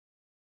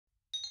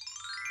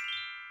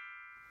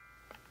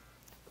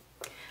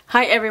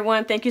Hi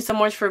everyone, thank you so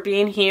much for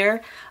being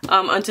here.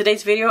 On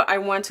today's video, I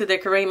want to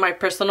decorate my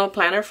personal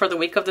planner for the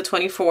week of the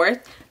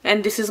 24th.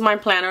 And this is my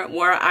planner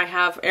where I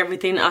have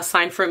everything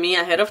assigned for me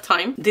ahead of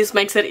time. This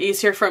makes it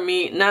easier for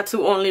me not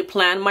to only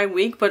plan my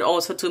week, but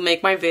also to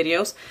make my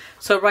videos.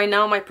 So right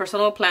now, my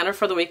personal planner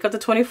for the week of the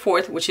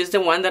 24th, which is the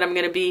one that I'm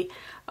going to be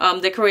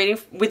decorating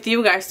with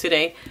you guys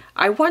today,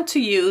 I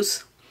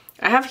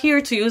have here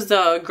to use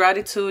the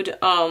gratitude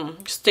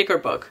sticker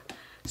book.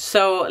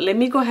 So let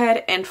me go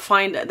ahead and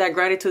find that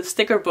gratitude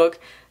sticker book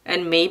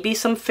and maybe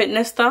some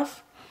fitness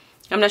stuff.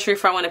 I'm not sure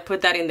if I want to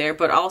put that in there,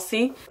 but I'll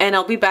see. And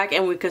I'll be back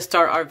and we can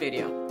start our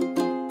video.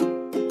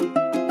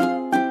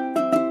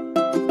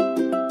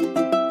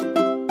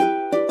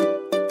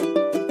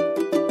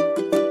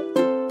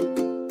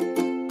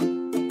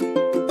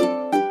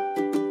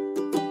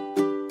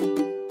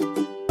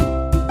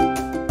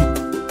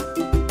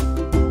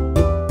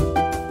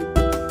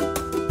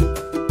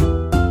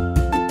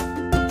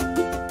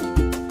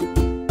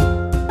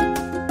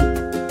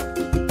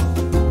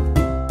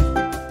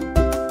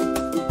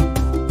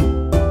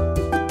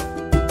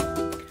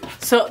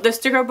 So the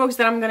sticker books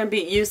that I'm going to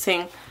be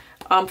using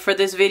for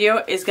this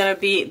video is going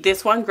to be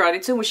this one,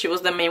 Gratitude, which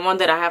was the main one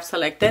that I have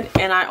selected.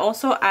 And I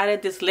also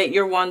added this Let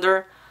Your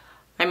Heart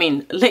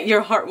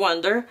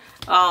Wander.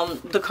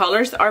 The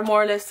colors are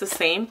more or less the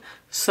same.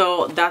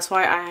 So that's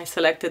why I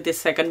selected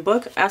this second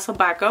book as a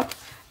backup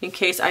in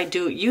case I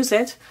do use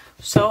it.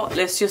 So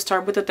let's just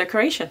start with the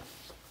decoration.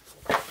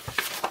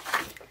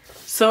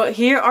 So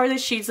here are the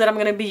sheets that I'm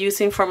going to be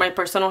using for my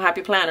personal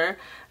happy planner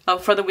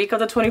for the week of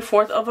the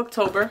 24th of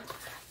October.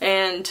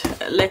 And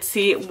let's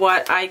see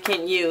what I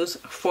can use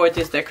for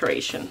this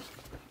decoration.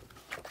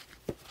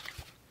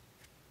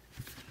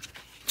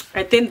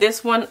 I think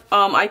this one,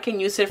 I can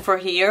use it for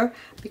here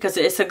because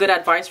it's a good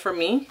advice for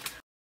me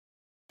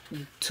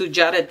to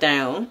jot it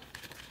down.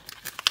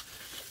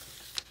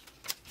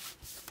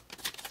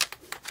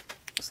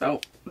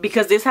 So,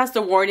 because this has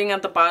the wording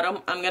at the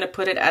bottom, I'm going to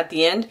put it at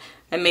the end.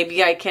 And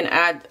maybe I can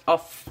add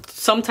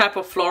some type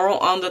of floral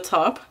on the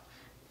top.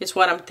 Is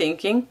what I'm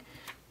thinking.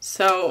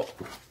 So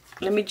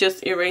let me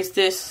just erase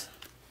this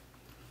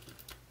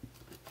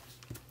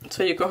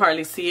so you can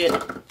hardly see it.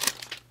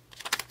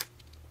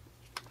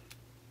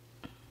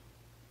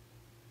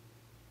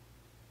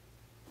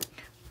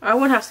 I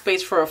won't have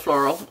space for a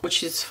floral,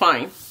 which is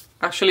fine.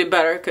 Actually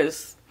better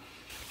because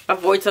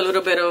avoids a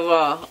little bit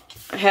of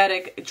a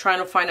headache trying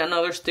to find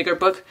another sticker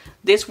book.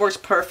 This works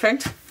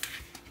perfect.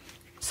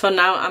 So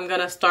now I'm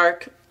gonna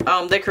start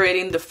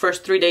decorating the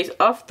first 3 days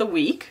of the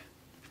week.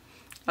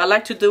 I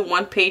like to do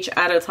one page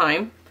at a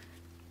time.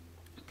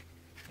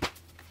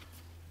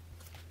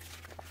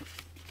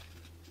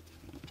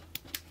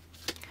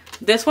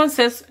 This one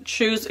says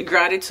choose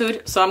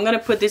gratitude, so I'm going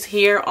to put this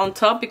here on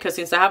top because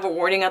since I have a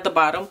wording at the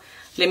bottom,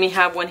 let me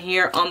have one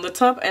here on the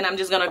top, and I'm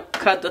just going to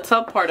cut the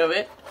top part of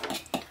it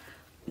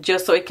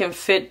just so it can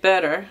fit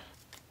better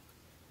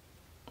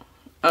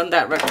on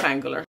that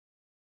rectangular.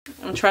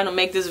 I'm trying to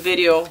make this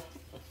video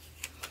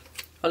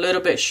a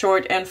little bit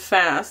short and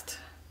fast.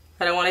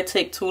 I don't want to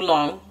take too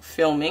long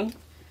filming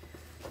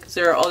because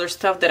there are other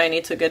stuff that I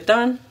need to get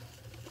done.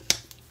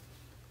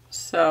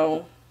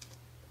 So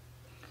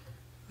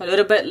a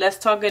little bit less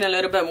talking, a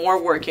little bit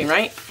more working,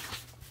 right?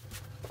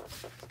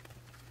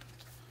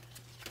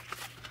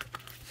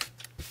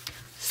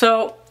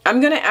 So I'm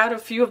going to add a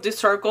few of these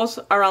circles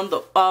around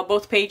the,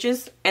 both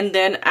pages and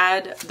then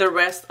add the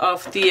rest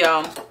of the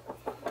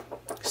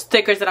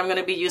stickers that I'm going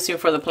to be using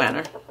for the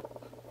planner.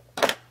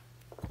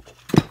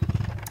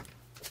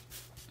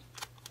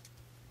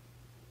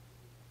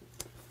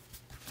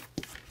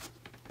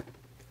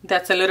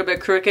 That's a little bit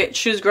crooked.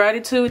 Choose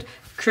gratitude,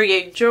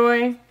 create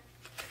joy.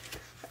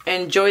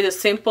 Enjoy the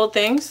simple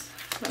things.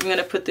 I'm going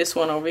to put this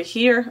one over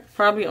here,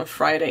 probably on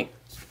Friday.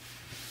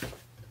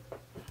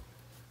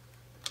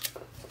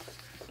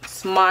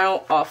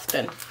 Smile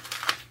often.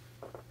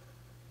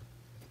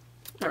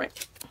 All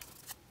right.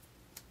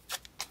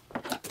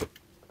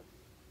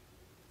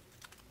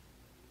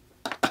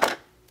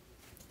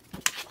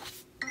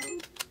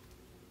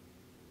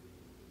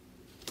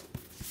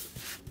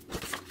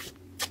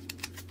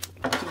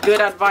 Good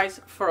advice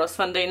for a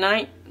Sunday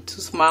night, to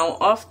smile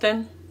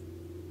often.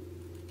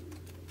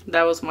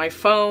 That was my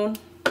phone.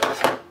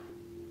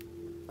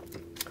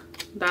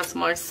 That's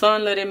my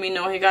son letting me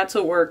know he got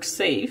to work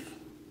safe.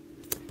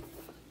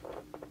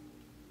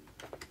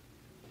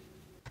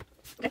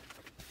 Okay.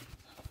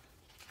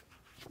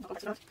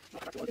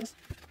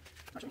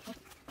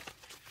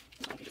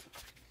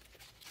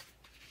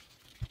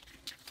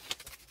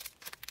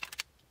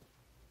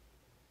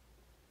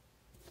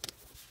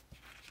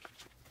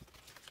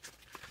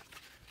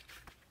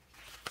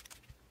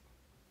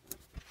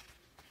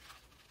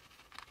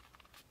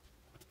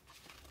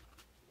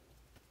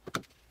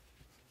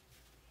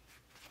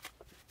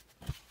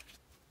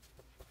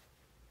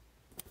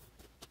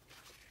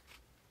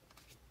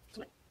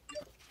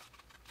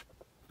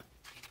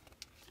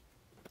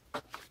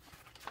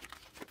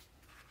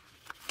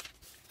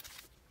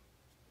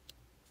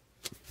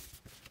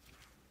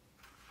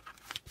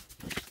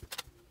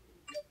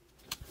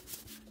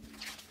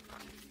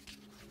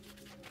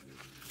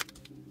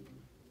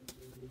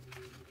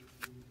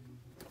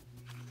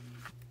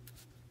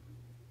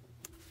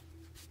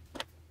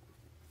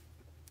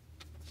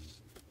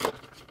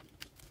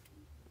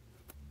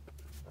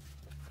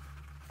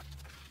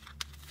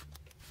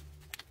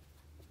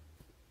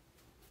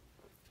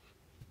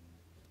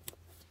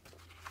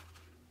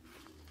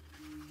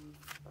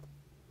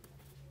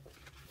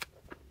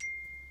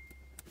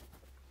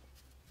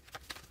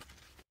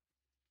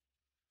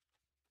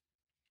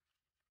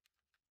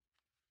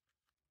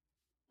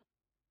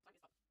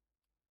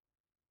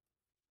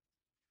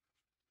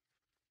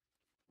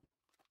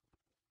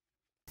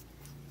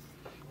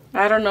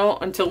 I don't know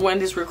until when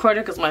this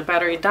recorded because my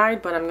battery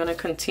died, but I'm gonna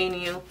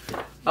continue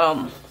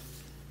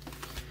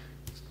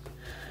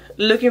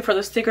looking for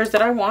the stickers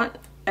that I want,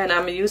 and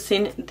I'm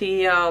using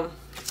the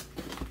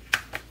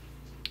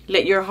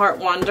Let Your Heart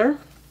Wander.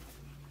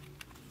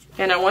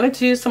 And I wanted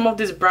to use some of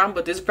this brown,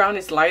 but this brown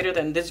is lighter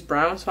than this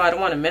brown, so I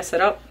don't want to mess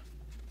it up.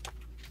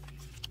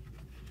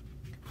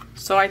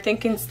 So I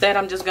think instead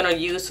I'm just gonna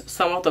use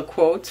some of the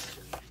quotes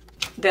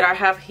that I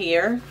have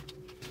here.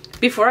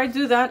 Before I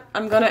do that,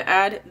 I'm gonna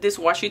add this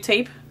washi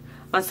tape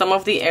on some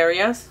of the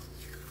areas.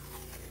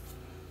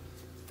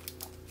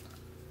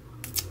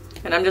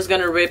 And I'm just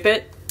gonna rip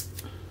it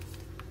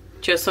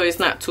just so it's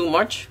not too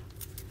much.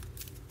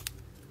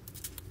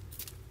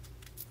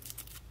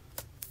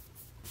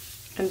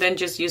 And then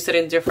just use it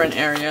in different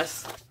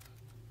areas.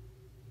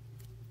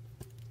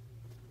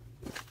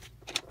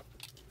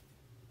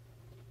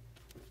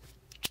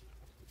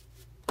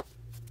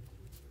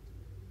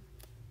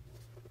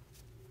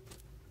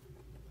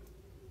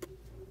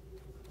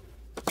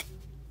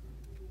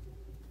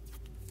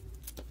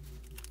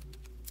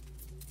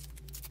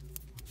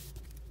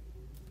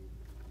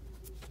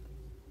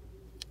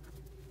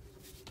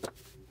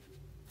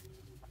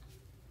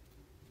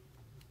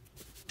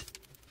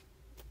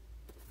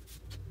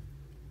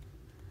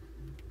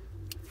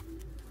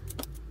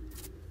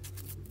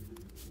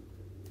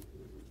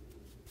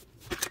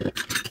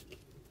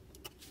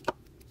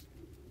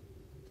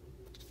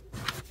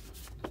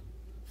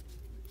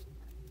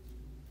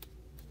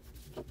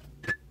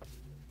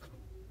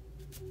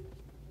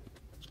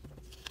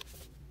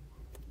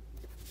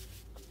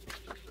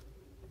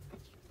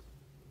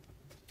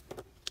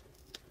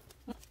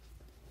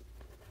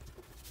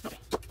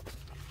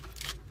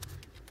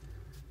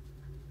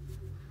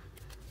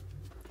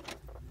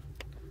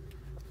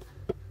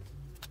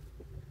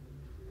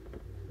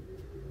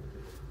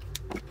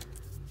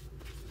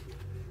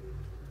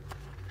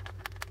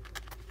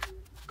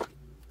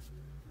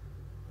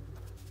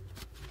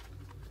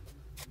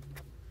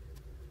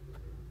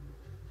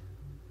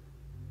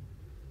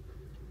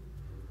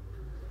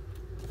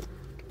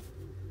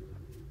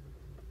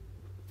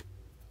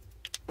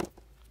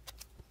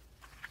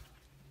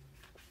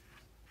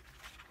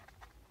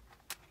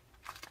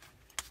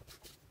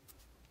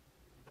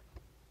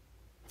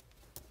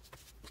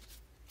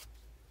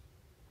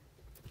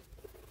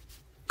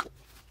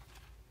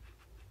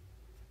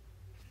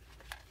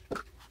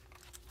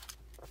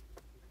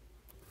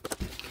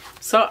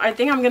 So I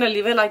think I'm gonna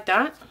leave it like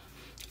that.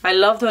 I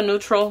love the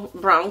neutral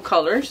brown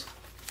colors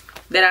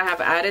that I have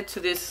added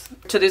to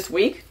this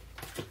week.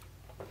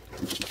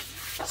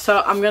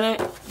 So I'm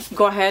gonna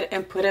go ahead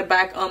and put it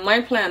back on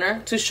my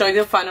planner to show you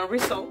the final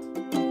result.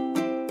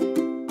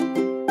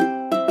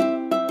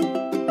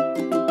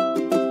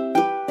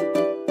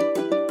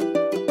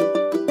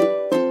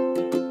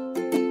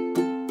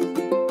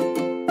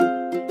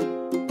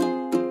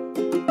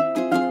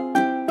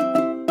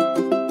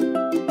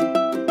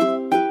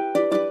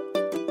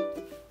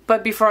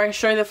 But before I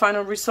show you the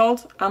final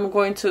result, I'm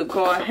going to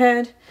go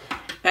ahead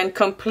and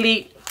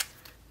complete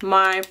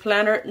my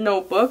planner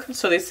notebook.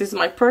 So this is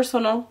my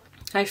personal.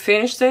 I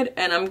finished it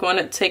and I'm going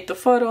to take the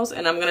photos,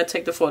 and I'm going to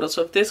take the photos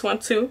of this one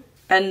too.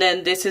 And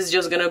then this is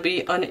just going to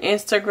be on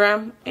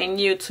Instagram and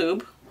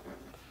YouTube.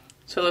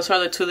 So those are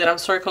the two that I'm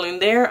circling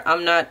there.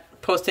 I'm not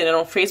posting it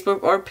on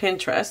Facebook or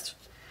Pinterest.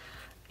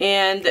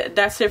 And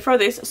that's it for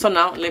this. So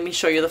now let me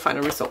show you the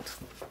final result.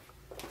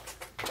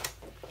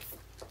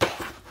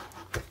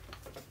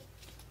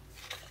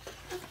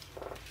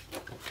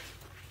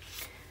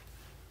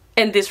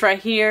 And this right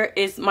here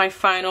is my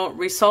final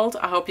result.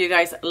 I hope you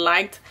guys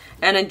liked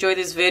and enjoyed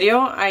this video.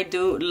 I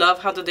do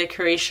love how the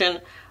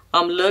decoration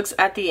looks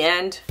at the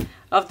end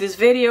of this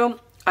video.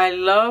 I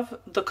love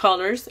the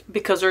colors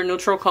because they're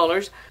neutral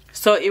colors.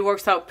 So it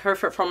works out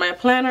perfect for my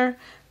planner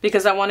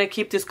because I want to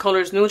keep these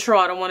colors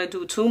neutral. I don't want to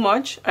do too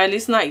much, at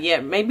least not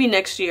yet. Maybe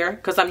next year,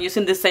 because I'm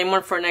using the same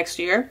one for next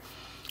year.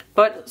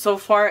 But so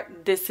far,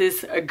 this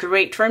is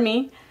great for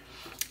me.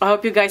 I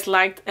hope you guys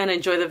liked and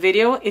enjoyed the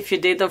video. If you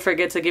did, don't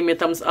forget to give me a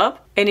thumbs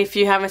up. And if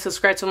you haven't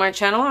subscribed to my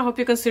channel, I hope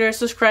you consider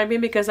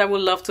subscribing because I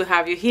would love to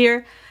have you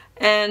here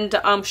and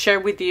share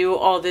with you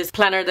all these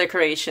planner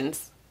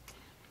decorations.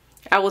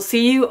 I will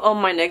see you on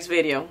my next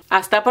video.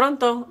 Hasta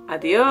pronto.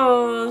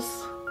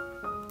 Adios.